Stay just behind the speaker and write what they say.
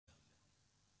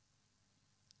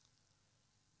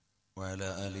وعلى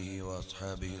آله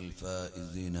وأصحابه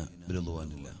الفائزين برضوان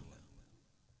الله.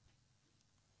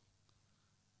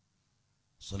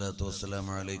 الصلاة والسلام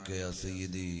عليك يا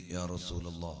سيدي يا رسول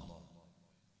الله.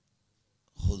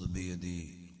 خذ بيدي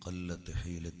قلت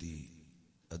حيلتي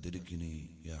أدركني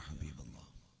يا حبيب الله.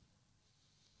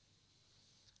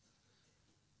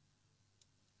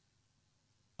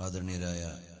 ആദരണീയരായ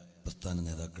പ്രസ്ഥാന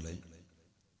നേതാക്കളെ,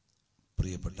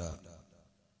 പ്രിയപ്പെട്ട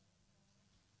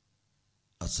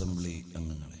അസംബ്ലി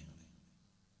അംഗങ്ങളെ,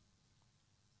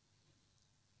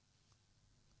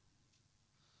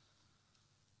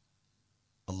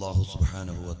 അല്ലാഹു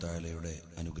സുബ്ഹാനഹു വ തആലയുടെ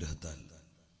അനുഗ്രഹത്താൽ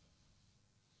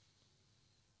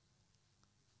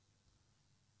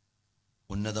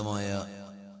ഉന്നതമായ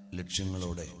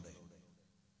ലക്ഷ്യങ്ങളോടെ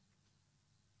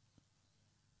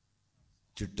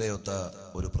ചിട്ടയൊത്ത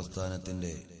ഒരു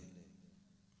പ്രസ്ഥാനത്തിന്റെ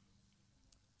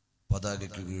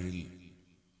പതാകയ്ക്ക് കീഴിൽ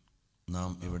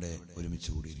നാം ഇവിടെ ഒരുമിച്ച്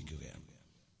കൂടിയിരിക്കുകയാണ്.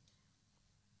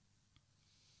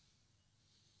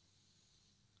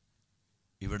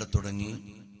 ഇവിടെ തുടങ്ങി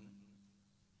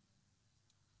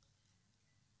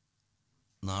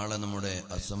നാളെ നമ്മുടെ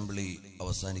അസംബ്ലി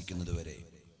അവസാനിക്കുന്നതുവരെ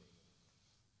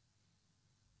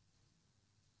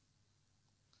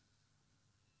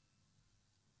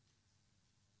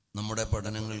നമ്മുടെ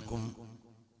പഠനങ്ങൾക്കും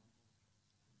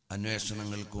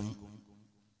അന്വേഷണങ്ങൾക്കും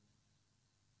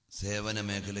സേവന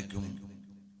മേഖലയ്ക്കും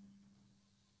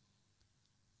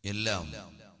എല്ലാം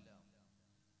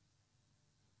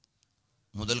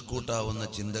മുതൽക്കൂട്ടാവുന്ന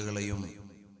ചിന്തകളെയും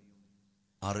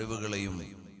അറിവുകളെയും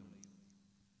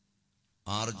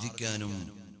ആർജിക്കാനും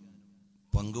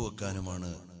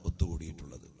പങ്കുവെക്കാനുമാണ്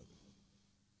ഒത്തുകൂടിയിട്ടുള്ളത്.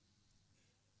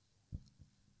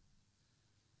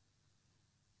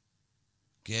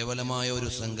 കേവലമായ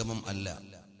ഒരു സംഗമം അല്ല,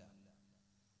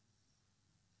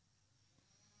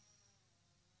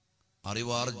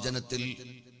 അറിവാർജനത്തിൽ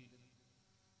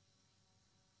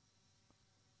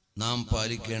നാം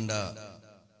പാലിക്കേണ്ട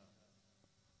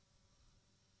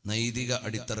നൈതിക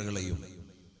അടിത്തറകളെയും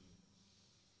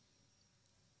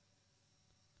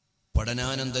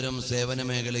പഠനാനന്തരം സേവന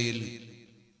മേഖലയിൽ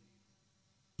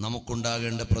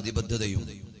നമുക്കുണ്ടാകേണ്ട പ്രതിബദ്ധതയും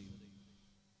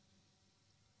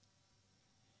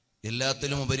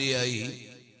എല്ലാത്തിലും ഉപരിയായി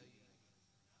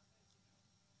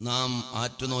നാം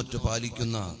ആറ്റുനോറ്റ്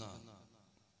പാലിക്കുന്ന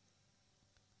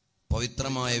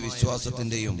പവിത്രമായ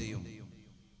വിശ്വാസത്തിന്റെയും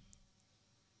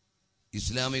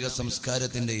ഇസ്ലാമിക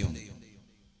സംസ്കാരത്തിന്റെയും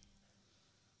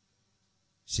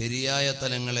ശരിയായ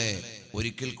തലങ്ങളെ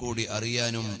ഒരിക്കൽ കൂടി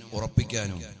അറിയാനും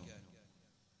ഉറപ്പിക്കാനും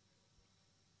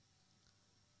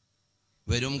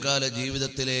വരുംകാല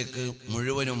ജീവിതത്തിലേക്ക്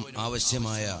മുഴുവനും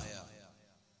ആവശ്യമായ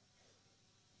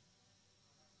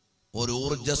ഒരു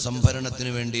ഊർജ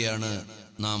സംഭരണത്തിന് വേണ്ടിയാണ്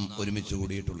നാം ഒരുമിച്ച്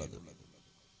കൂടിയിട്ടുള്ളത്.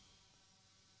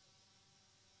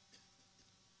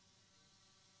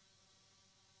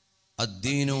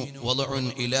 അദ്ദീനു വദഉൻ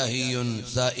ഇലാഹിയുൻ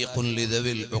സായിഖുൻ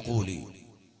ലിദവിൽ ഉഖൂലി.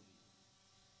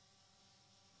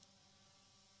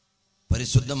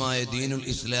 പരിശുദ്ധമായ ദീനുൽ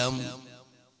ഇസ്ലാം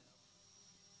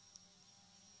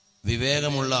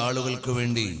വിവേകമുള്ള ആളുകൾക്ക്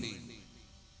വേണ്ടി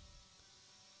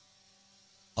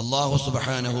അല്ലാഹു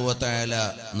സുബ്ഹാനഹു വ തആല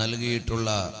നൽകിയിട്ടുള്ള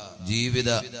ജീവിത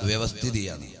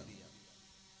വ്യവസ്ഥിതിയാണ്.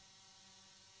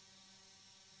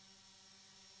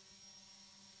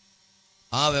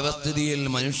 ആ വ്യവസ്ഥിതിയിൽ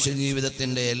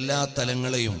മനുഷ്യജീവിതത്തിന്റെ എല്ലാ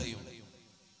തലങ്ങളെയും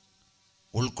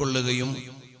ഉൾക്കൊള്ളുകയും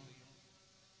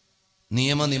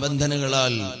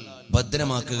നിയമനിബന്ധനകളാൽ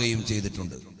ഭദ്രമാക്കുകയും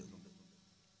ചെയ്തിട്ടുണ്ട്.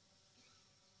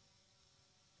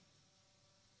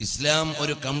 ഇസ്ലാം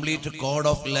ഒരു കംപ്ലീറ്റ് കോഡ്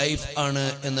ഓഫ് ലൈഫ് ആണ്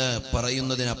എന്ന്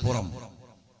പറയുന്നതിനപ്പുറം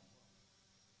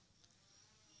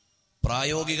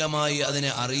പ്രായോഗികമായി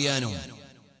അതിനെ അറിയാനും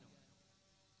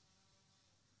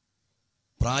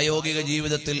പ്രായോഗിക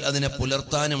ജീവിതത്തിൽ അതിനെ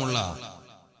പുലർത്താനുമുള്ള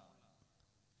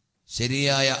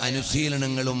ശരിയായ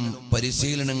അനുശീലനങ്ങളും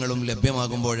പരിശീലനങ്ങളും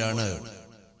ലഭ്യമാകുമ്പോഴാണ്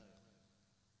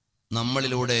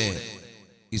നമ്മളിലൂടെ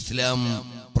ഇസ്ലാം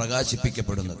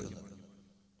പ്രകാശിപ്പിക്കപ്പെടുന്നത്.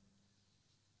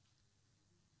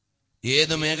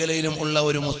 ഏത് മേഖലയിലും ഉള്ള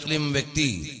ഒരു മുസ്ലിം വ്യക്തി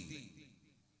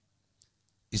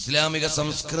ഇസ്ലാമിക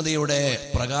സംസ്കൃതിയുടെ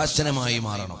പ്രകാശനമായി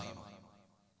മാറണം.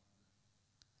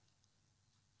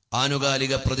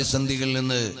 ആനുകാലിക പ്രതിസന്ധികളിൽ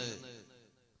നിന്ന്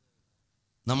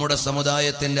നമ്മുടെ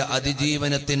സമുദായത്തിന്റെ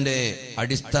അതിജീവനത്തിന്റെ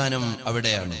അടിസ്ഥാനം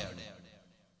അവിടെയാണ്.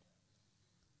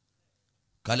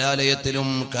 കലാലയത്തിലും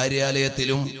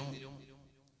കാര്യാലയത്തിലും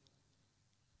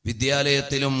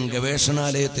വിദ്യാലയത്തിലും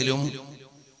ഗവേഷണാലയത്തിലും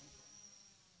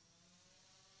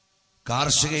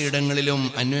കാർഷിക ഇടങ്ങളിലും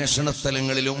അന്വേഷണ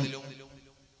സ്ഥലങ്ങളിലും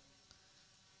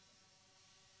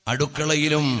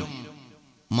അടുക്കളയിലും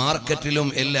മാർക്കറ്റിലും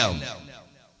എല്ലാം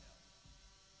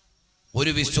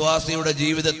ഒരു വിശ്വാസിയുടെ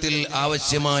ജീവിതത്തിൽ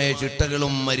ആവശ്യമായ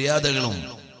ചിട്ടകളും മര്യാദകളും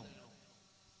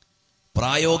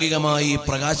പ്രായോഗികമായി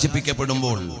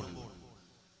പ്രകാശിപ്പിക്കപ്പെടുമ്പോൾ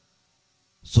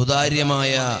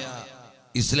സുതാര്യമായ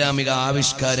ഇസ്ലാമിക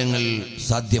ആവിഷ്കാരങ്ങൾ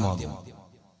സാധ്യമാകും.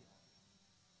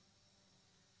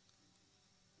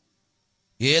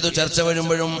 ഏതു ചർച്ച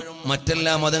വരുമ്പോഴും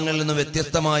മറ്റെല്ലാ മതങ്ങളിൽ നിന്നും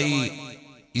വ്യത്യസ്തമായി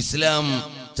ഇസ്ലാം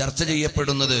ചർച്ച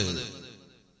ചെയ്യപ്പെടുന്നത്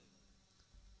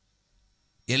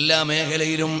എല്ലാ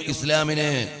മേഖലയിലും ഇസ്ലാമിന്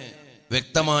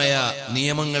വ്യക്തമായ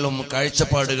നിയമങ്ങളും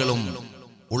കാഴ്ചപ്പാടുകളും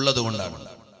ഉള്ളതുകൊണ്ടാണ്.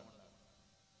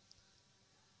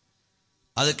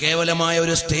 അത് കേവലമായ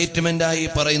ഒരു സ്റ്റേറ്റ്മെന്റായി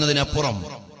പറയുന്നതിനപ്പുറം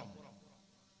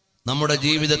നമ്മുടെ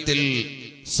ജീവിതത്തിൽ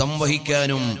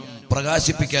സംവഹിക്കാനും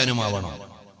പ്രകാശിപ്പിക്കാനുമാവണം.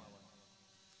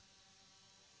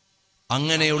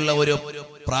 അങ്ങനെയുള്ള ഒരു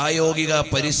പ്രായോഗിക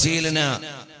പരിശീലന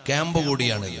ക്യാമ്പ്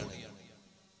കൂടിയാണ്.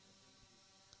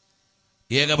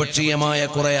 ഏകപക്ഷീയമായ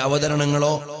കുറെ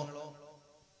അവതരണങ്ങളോ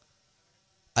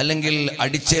അല്ലെങ്കിൽ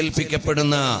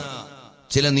അടിച്ചേൽപ്പിക്കപ്പെടുന്ന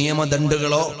ചില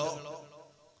നിയമദണ്ഡുകളോ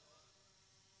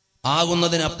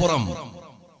ആകുന്നതിനപ്പുറം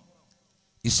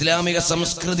ഇസ്ലാമിക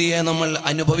സംസ്കൃതിയെ നമ്മൾ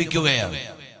അനുഭവിക്കുകയാണ്,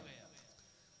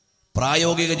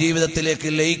 പ്രായോഗിക ജീവിതത്തിലേക്ക്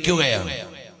ലയിക്കുകയാണ്.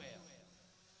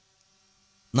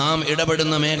 നാം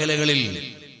ഇടപെടുന്ന മേഖലകളിൽ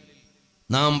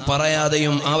നാം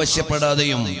പറയാതെയും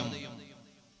ആവശ്യപ്പെടാതെയും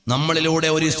നമ്മളിലൂടെ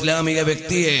ഒരു ഇസ്ലാമിക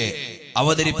വ്യക്തിയെ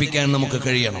അവതരിപ്പിക്കാൻ നമുക്ക്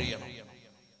കഴിയണം.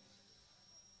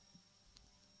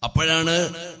 അപ്പോഴാണ്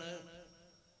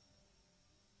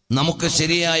നമുക്ക്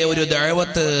ശരിയായ ഒരു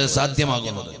ദഅവത്ത്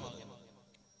സാധ്യമാകുന്നത്.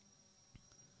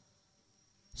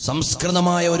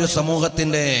 സംസ്കൃതമായ ഒരു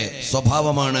സമൂഹത്തിന്റെ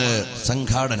സ്വഭാവമാണ്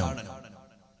സംഘാടനം.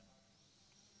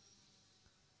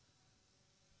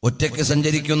 ഒറ്റയ്ക്ക്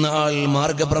സഞ്ചരിക്കുന്ന ആൾ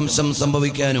മാർഗഭ്രംശം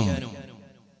സംഭവിക്കാനും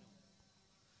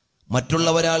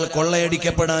മറ്റുള്ളവരാൽ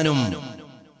കൊള്ളയടിക്കപ്പെടാനും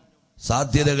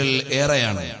സാധ്യതകൾ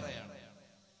ഏറെയാണ്.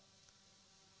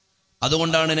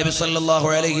 അതുകൊണ്ടാണ് നബി സല്ലല്ലാഹു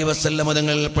അലൈഹി വസല്ലം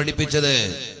തങ്ങൾ പഠിപ്പിച്ചത്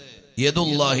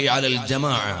യദുല്ലാഹി അലൽ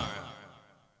ജമാഅ,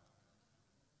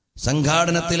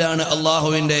 സംഘാടനത്തിലാണ്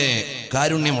അല്ലാഹുവിന്റെ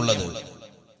കാരുണ്യമുള്ളത്.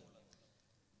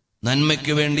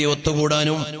 നന്മയ്ക്ക് വേണ്ടി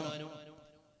ഒത്തുകൂടാനും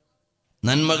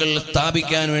നന്മകൾ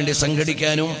സ്ഥാപിക്കാൻ വേണ്ടി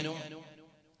സംഘടിക്കാനും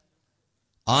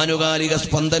ആനുകാലിക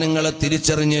സ്പന്ദനങ്ങളെ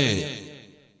തിരിച്ചറിഞ്ഞ്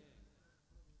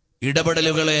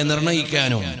ഇടപെടലുകളെ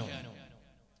നിർണയിക്കാനും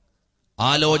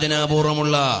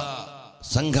ആലോചനാപൂർവമുള്ള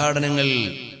സംഘാടനങ്ങൾ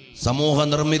സമൂഹ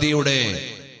നിർമ്മിതിയുടെ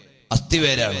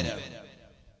അസ്ഥിവേരാണ്.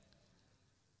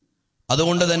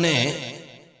 അതുകൊണ്ട് തന്നെ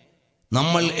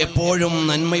നമ്മൾ എപ്പോഴും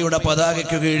നന്മയുടെ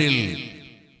പതാകയ്ക്ക് കീഴിൽ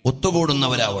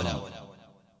ഒത്തുകൂടുന്നവരാവണം.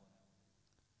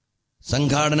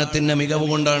 സംഘാടനത്തിന്റെ മികവ്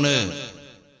കൊണ്ടാണ്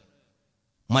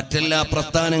മറ്റെല്ലാ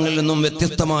പ്രസ്ഥാനങ്ങളിൽ നിന്നും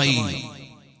വ്യത്യസ്തമായി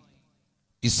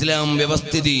ഇസ്ലാം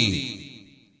വ്യവസ്ഥിതി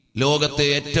ലോകത്തെ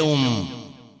ഏറ്റവും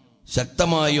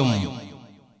ശക്തമായും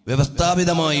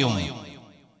വ്യവസ്ഥാപിതമായും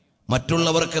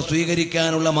മറ്റുള്ളവർക്ക്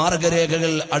സ്വീകരിക്കാനുള്ള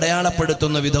മാർഗരേഖകൾ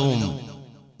അടയാളപ്പെടുത്തുന്ന വിധവും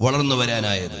വളർന്നു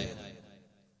വരാനായത്.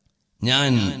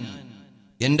 ഞാൻ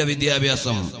എന്റെ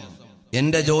വിദ്യാഭ്യാസം,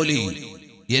 എന്റെ ജോലി,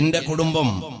 എന്റെ കുടുംബം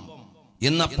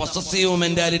എന്ന പൊസസീവ്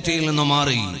മെന്റാലിറ്റിയിൽ നിന്ന്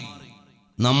മാറി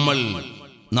നമ്മൾ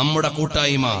നമ്മുടെ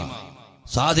കൂട്ടായ്മ,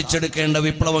 സാധിച്ചെടുക്കേണ്ട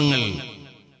വിപ്ലവങ്ങൾ,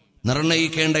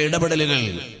 നിർണയിക്കേണ്ട ഇടപെടലുകൾ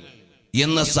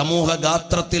എന്ന സമൂഹ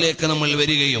ഗാത്രത്തിലേക്ക് നമ്മൾ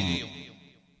വരികയും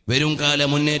വരുംകാല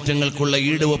മുന്നേറ്റങ്ങൾക്കുള്ള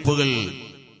ഈടുവെപ്പുകൾ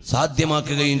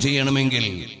സാധ്യമാക്കുകയും ചെയ്യണമെങ്കിൽ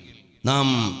നാം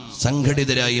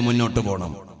സംഘടിതരായി മുന്നോട്ടു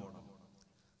പോകണം.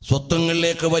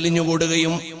 സ്വത്വങ്ങളിലേക്ക്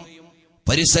വലിഞ്ഞുകൂടുകയും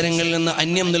പരിസരങ്ങളിൽ നിന്ന്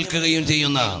അന്യം നിൽക്കുകയും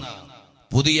ചെയ്യുന്ന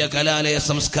പുതിയ കലാലയ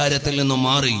സംസ്കാരത്തിൽ നിന്നും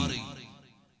മാറി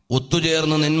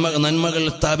ഒത്തുചേർന്ന് നന്മകൾ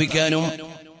സ്ഥാപിക്കാനും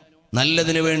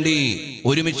നല്ലതിനു വേണ്ടി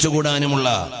ഒരുമിച്ച് കൂടാനുമുള്ള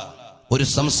ഒരു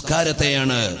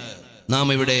സംസ്കാരത്തെയാണ് നാം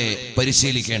ഇവിടെ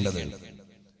പരിശീലിക്കേണ്ടത്.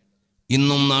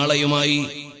 ഇന്നും നാളെയുമായി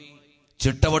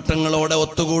ചിട്ടവട്ടങ്ങളോടെ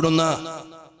ഒത്തുകൂടുന്ന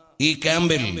ഈ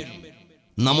ക്യാമ്പിൽ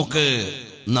നമുക്ക്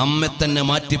നമ്മെ തന്നെ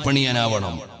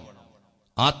മാറ്റിപ്പണിയാനാവണം.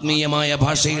 ആത്മീയമായ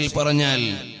ഭാഷയിൽ പറഞ്ഞാൽ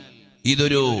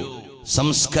ഇതൊരു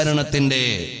സംസ്കരണത്തിന്റെ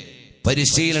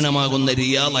പരിശീലനമാകുന്ന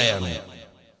റിയാളയാണ്.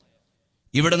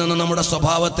 ഇവിടെ നിന്ന് നമ്മുടെ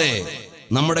സ്വഭാവത്തെ,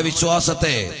 നമ്മുടെ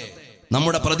വിശ്വാസത്തെ,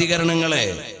 നമ്മുടെ പ്രതികരണങ്ങളെ,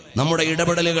 നമ്മുടെ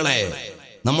ഇടപെടലുകളെ,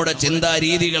 നമ്മുടെ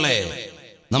ചിന്താരീതികളെ,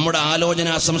 നമ്മുടെ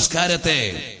ആലോചനാ സംസ്കാരത്തെ,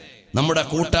 നമ്മുടെ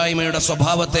കൂട്ടായ്മയുടെ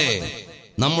സ്വഭാവത്തെ,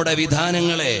 നമ്മുടെ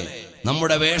വിധാനങ്ങളെ,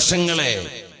 നമ്മുടെ വേഷങ്ങളെ,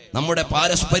 നമ്മുടെ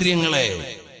പാരസ്പര്യങ്ങളെ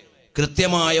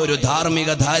കൃത്യമായ ഒരു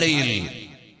ധാർമ്മിക ധാരയിൽ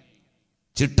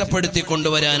ചിട്ടപ്പെടുത്തി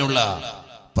കൊണ്ടുവരാനുള്ള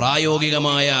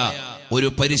പ്രായോഗികമായ ഒരു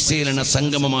പരിശീലന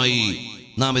സംഗമമായി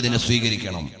നാം ഇതിനെ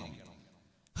സ്വീകരിക്കണം.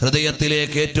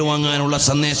 ഹൃദയത്തിലേക്ക് ഏറ്റുവാങ്ങാനുള്ള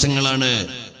സന്ദേശങ്ങളാണ്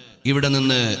ഇവിടെ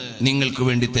നിന്ന് നിങ്ങൾക്ക്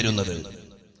വേണ്ടി തരുന്നത്.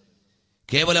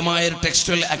 കേവലമായ ഒരു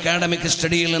ടെക്സ്റ്റൽ അക്കാഡമിക്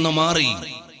സ്റ്റഡിയിൽ നിന്ന് മാറി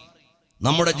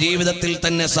നമ്മുടെ ജീവിതത്തിൽ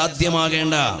തന്നെ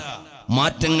സാധ്യമാകേണ്ട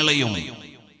മാറ്റങ്ങളെയും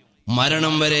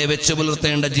മരണം വരെ വെച്ചു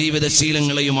പുലർത്തേണ്ട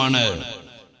ജീവിതശീലങ്ങളെയുമാണ്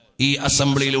ഈ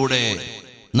അസംബ്ലിയിലൂടെ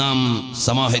നാം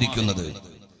സമാഹരിക്കുന്നത്.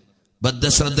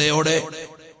 ബദ്ധശ്രദ്ധയോടെ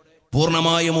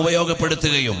പൂർണ്ണമായും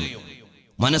ഉപയോഗപ്പെടുത്തുകയും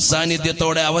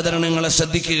മനസ്സാന്നിധ്യത്തോടെ അവതരണങ്ങളെ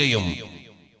ശ്രദ്ധിക്കുകയും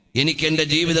എനിക്ക് എന്റെ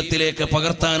ജീവിതത്തിലേക്ക്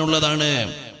പകർത്താനുള്ളതാണ്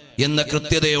എന്ന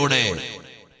കൃത്യതയോടെ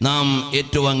നാം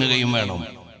ഏറ്റുവാങ്ങുകയും വേണം.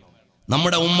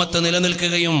 നമ്മുടെ ഉമ്മത്ത്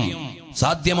നിലനിൽക്കുകയും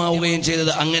സാധ്യമാവുകയും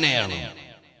ചെയ്തത് അങ്ങനെയാണ്.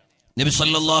 നബി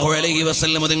സല്ലല്ലാഹു അലൈഹി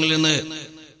വസല്ലം തങ്ങളിൽ നിന്ന്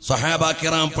സ്വഹാബാ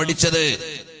കിറാം പഠിച്ചത്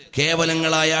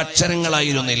കേവലങ്ങളായ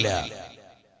അക്ഷരങ്ങളായിരുന്നില്ല.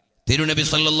 തിരുനബി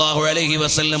സല്ലല്ലാഹു അലൈഹി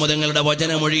വസല്ലം തങ്ങളുടെ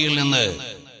വചനമൊഴിയിൽ നിന്ന്,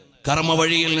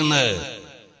 കർമ്മവഴിയിൽ നിന്ന്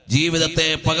ജീവിതത്തെ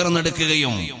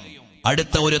പകർന്നെടുക്കുകയും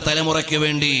അടുത്ത ഒരു തലമുറയ്ക്ക്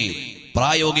വേണ്ടി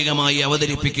പ്രായോഗികമായി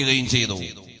അവതരിപ്പിക്കുകയും ചെയ്തു.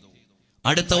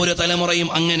 അടുത്ത ഒരു തലമുറയും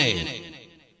അങ്ങനെ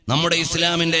നമ്മുടെ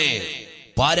ഇസ്ലാമിന്റെ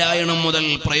പാരായണം മുതൽ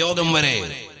പ്രയോഗം വരെ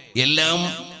എല്ലാം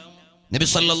നബി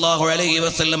സല്ലല്ലാഹു അലൈഹി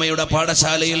വസല്ലമയുടെ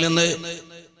പാഠശാലയിൽ നിന്ന്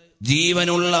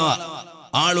ജീവനുള്ള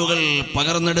ആളുകൾ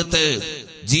പകർന്നെടുത്ത്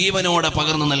ജീവനോടെ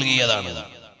പകർന്നു നൽകിയതാണ്.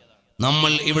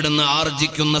 നമ്മൾ ഇവിടുന്ന്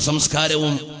ആർജിക്കുന്ന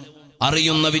സംസ്കാരവും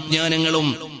അറിയുന്ന വിജ്ഞാനങ്ങളും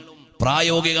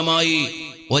പ്രായോഗികമായി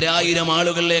 1000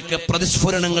 ആളുകളിലേക്ക്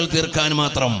പ്രതിസ്ഫുരണങ്ങൾ തീർക്കാൻ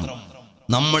മാത്രം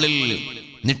നമ്മളിൽ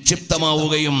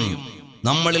നിക്ഷിപ്തമാവുകയും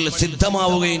നമ്മളിൽ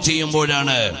സിദ്ധമാവുകയും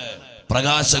ചെയ്യുമ്പോഴാണ്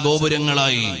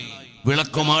പ്രകാശഗോപുരങ്ങളായി,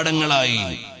 വിളക്കുമാടങ്ങളായി,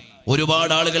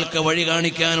 ഒരുപാട് ആളുകൾക്ക് വഴി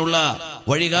കാണിക്കാനുള്ള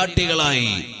വഴികാട്ടികളായി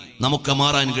നമുക്ക്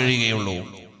മാറാൻ കഴിയുകയുള്ളൂ.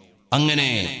 അങ്ങനെ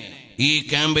ഈ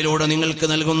ക്യാമ്പിലൂടെ നിങ്ങൾക്ക്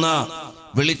നൽകുന്ന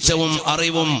വെളിച്ചവും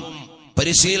അറിവും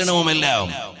പരിശീലനവുമെല്ലാം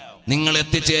നിങ്ങൾ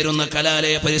എത്തിച്ചേരുന്ന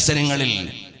കലാലയ പരിസരങ്ങളിൽ,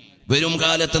 വരും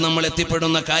കാലത്ത് നമ്മൾ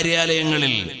എത്തിപ്പെടുന്ന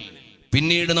കാര്യാലയങ്ങളിൽ,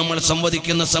 പിന്നീട് നമ്മൾ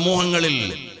സംവദിക്കുന്ന സമൂഹങ്ങളിൽ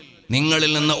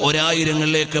നിങ്ങളിൽ നിന്ന്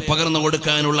 1000ങ്ങളിലേക്ക് പകർന്നു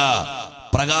കൊടുക്കാനുള്ള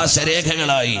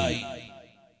പ്രകാശരേഖകളായി,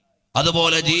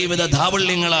 അതുപോലെ ജീവിത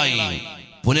ധാവള്യങ്ങളായി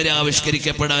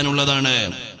പുനരാവിഷ്കരിക്കപ്പെടാനുള്ളതാണ്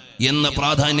എന്ന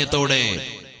പ്രാധാന്യത്തോടെ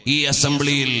ഈ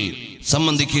അസംബ്ലിയിൽ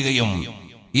സംബന്ധിക്കുകയും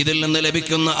ഇതിൽ നിന്ന്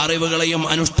ലഭിക്കുന്ന അറിവുകളെയും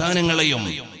അനുഷ്ഠാനങ്ങളെയും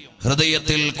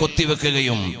ഹൃദയത്തിൽ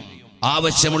കൊത്തിവെക്കുകയും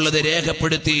ആവശ്യമുള്ളത്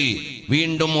രേഖപ്പെടുത്തി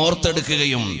വീണ്ടും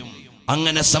ഓർത്തെടുക്കുകയും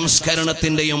അങ്ങനെ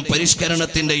സംസ്കരണത്തിന്റെയും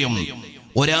പരിഷ്കരണത്തിന്റെയും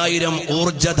 1000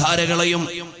 ഊർജധാരകളെയും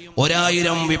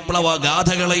 1000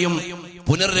 വിപ്ലവഗാഥകളെയും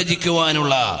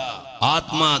പുനർരചിക്കുവാനുള്ള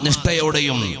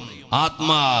ആത്മനിഷ്ഠയോടെയും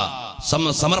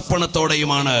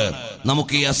സമർപ്പണത്തോടെയുമാണ്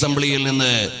നമുക്ക് ഈ അസംബ്ലിയിൽ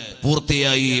നിന്ന്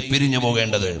പൂർത്തിയായി പിരിഞ്ഞു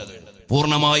പോകേണ്ടത്.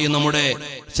 പൂർണ്ണമായും നമ്മുടെ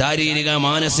ശാരീരിക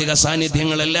മാനസിക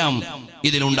സാന്നിധ്യങ്ങളെല്ലാം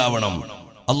ഇതിലുണ്ടാവണം.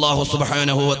 അല്ലാഹു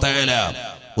സുബ്ഹാനഹു വ തആല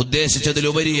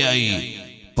ഉദ്ദേശിച്ചതിലുപരിയായി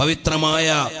പവിത്രമായ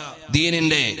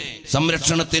ദീനിന്റെ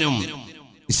സംരക്ഷണത്തിനും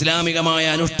ഇസ്ലാമികമായ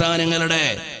അനുഷ്ഠാനങ്ങളുടെ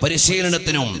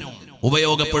പരിശീലനത്തിനും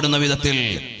ഉപയോഗപ്പെടുന്ന വിധത്തിൽ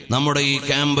നമ്മുടെ ഈ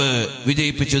ക്യാമ്പ്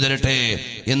വിജയിപ്പിച്ചു തരട്ടെ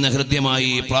എന്ന്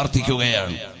ഹൃദ്യമായി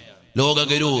പ്രാർത്ഥിക്കുകയാണ്.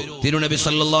 ലോകഗുരു തിരുനബി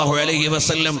സല്ലല്ലാഹു അലൈഹി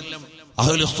വസല്ലം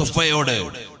അഹ്ലുസ് സുഫയോട്,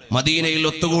 മദീനയിൽ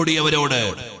ഒത്തുകൂടിയവരോട്,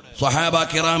 സ്വഹാബാ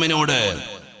കിറാമിനോട്,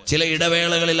 ചില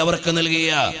ഇടവേളകളിൽ അവർക്ക്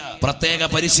നൽകിയ പ്രത്യേക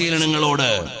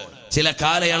പരിശീലനങ്ങളോട്, ചില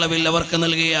കാലയളവിൽ അവർക്ക്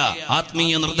നൽകിയ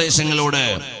ആത്മീയ നിർദ്ദേശങ്ങളോട്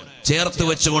ചേർത്ത്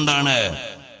വെച്ചുകൊണ്ടാണ്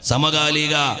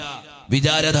സമകാലിക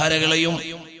വിചാരധാരകളെയും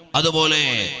അതുപോലെ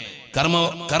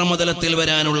കർമ്മതലത്തിൽ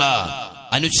വരാനുള്ള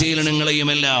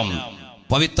അനുശീലനങ്ങളെയുമെല്ലാം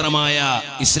പവിത്രമായ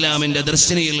ഇസ്ലാമിന്റെ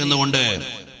ദർശനയിൽ നിന്നുകൊണ്ട്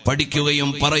പഠിക്കുകയും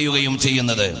പറയുകയും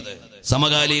ചെയ്യുന്നത്.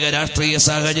 സമകാലിക രാഷ്ട്രീയ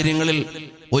സാഹചര്യങ്ങളിൽ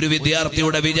ഒരു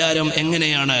വിദ്യാർത്ഥിയുടെ വിചാരം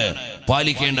എങ്ങനെയാണ്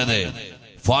പാലിക്കേണ്ടത്,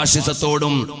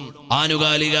 ഫാഷിസത്തോടും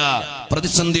ആനുകാലിക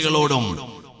പ്രതിസന്ധികളോടും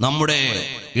നമ്മുടെ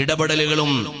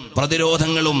ഇടപെടലുകളും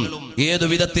പ്രതിരോധങ്ങളും ഏതു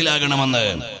വിധത്തിലാകണമെന്ന്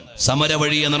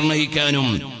സമരവഴിയെ നിർണയിക്കാനും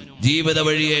ജീവിത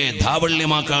വഴിയെ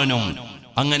ധാവള്യമാക്കാനും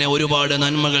അങ്ങനെ ഒരുപാട്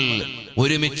നന്മകൾ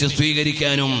ഒരുമിച്ച്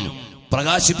സ്വീകരിക്കാനും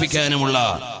പ്രകാശിപ്പിക്കാനുമുള്ള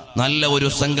നല്ല ഒരു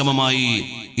സംഗമമായി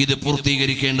ഇത്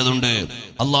പൂർത്തീകരിക്കേണ്ടതുണ്ട്.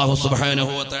 അല്ലാഹു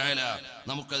സുബ്ഹാനഹു വ തആല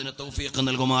നമുക്കതിന് തൗഫീഖ്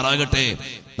നൽകുമാറാകട്ടെ.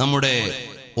 നമ്മുടെ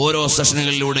ഓരോ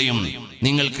സെഷനുകളിലൂടെയും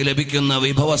നിങ്ങൾക്ക് ലഭിക്കുന്ന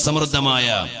വിഭവസമൃദ്ധമായ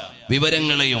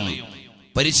വിവരങ്ങളെയും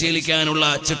പരിശീലിക്കാനുള്ള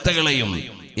ചിട്ടകളെയും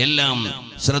എല്ലാം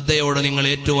ശ്രദ്ധയോടെ നിങ്ങൾ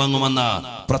ഏറ്റുവാങ്ങുമെന്ന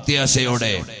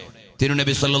പ്രത്യാശയോടെ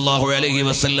തിരുനബി സല്ലല്ലാഹു അലൈഹി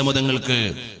വസല്ലം തങ്ങൾക്ക്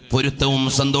പൊരുത്തവും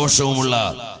സന്തോഷവുമുള്ള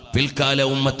പിൽക്കാല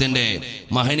ഉമ്മത്തിന്റെ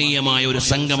മഹനീയമായ ഒരു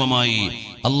സംഗമമായി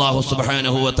അല്ലാഹു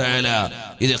സുബ്ഹാനഹു വ തആല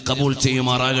ഇത് ഖബൂൽ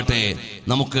ചെയ്യുമാറാകട്ടെ.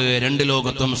 നമുക്ക് രണ്ട്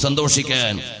ലോകത്തും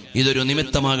സന്തോഷിക്കാൻ ഇതൊരു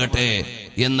നിമിത്തമാകട്ടെ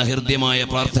എന്ന ഹൃദ്യമായ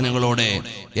പ്രാർത്ഥനകളോടെ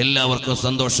എല്ലാവർക്കും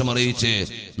സന്തോഷമറിയിച്ച്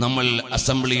നമ്മൾ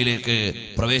അസംബ്ലിയിലേക്ക്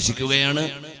പ്രവേശിക്കുകയാണ്.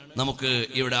 നമുക്ക്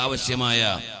ഇവിടെ ആവശ്യമായ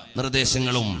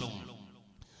നിർദ്ദേശങ്ങളും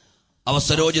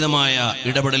അവസരോചിതമായ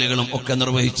ഇടപെടലുകളും ഒക്കെ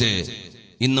നിർവഹിച്ച്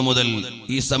ഇന്നു മുതൽ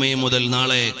ഈ സമയം മുതൽ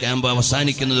നാളെ ക്യാമ്പ്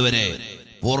അവസാനിക്കുന്നതുവരെ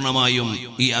പൂർണ്ണമായും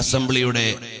ഈ അസംബ്ലിയുടെ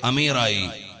അമീറായി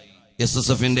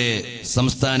SSFന്റെ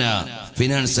സംസ്ഥാന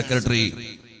ഫിനാൻസ് സെക്രട്ടറി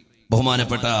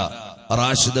ബഹുമാനപ്പെട്ട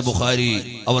റാഷിദ് ബുഖാരി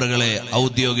അവരുടെ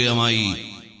ഔദ്യോഗികമായി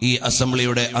ഈ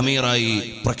അസംബ്ലിയുടെ അമീറായി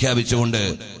പ്രഖ്യാപിച്ചുകൊണ്ട്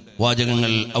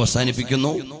വാചകങ്ങൾ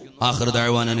അവസാനിപ്പിക്കുന്നു. ആഖിറു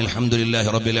ദഅ്വാനാ അൽഹംദുലില്ലാഹി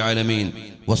റബ്ബിൽ ആലമീൻ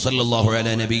വസല്ലല്ലാഹു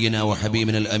അലാ നബിയിനാ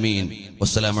വഹബീബിനൽ അമീൻ.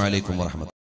 വസ്സലാമു അലൈക്കും വറഹ്മത്തുള്ളാഹി.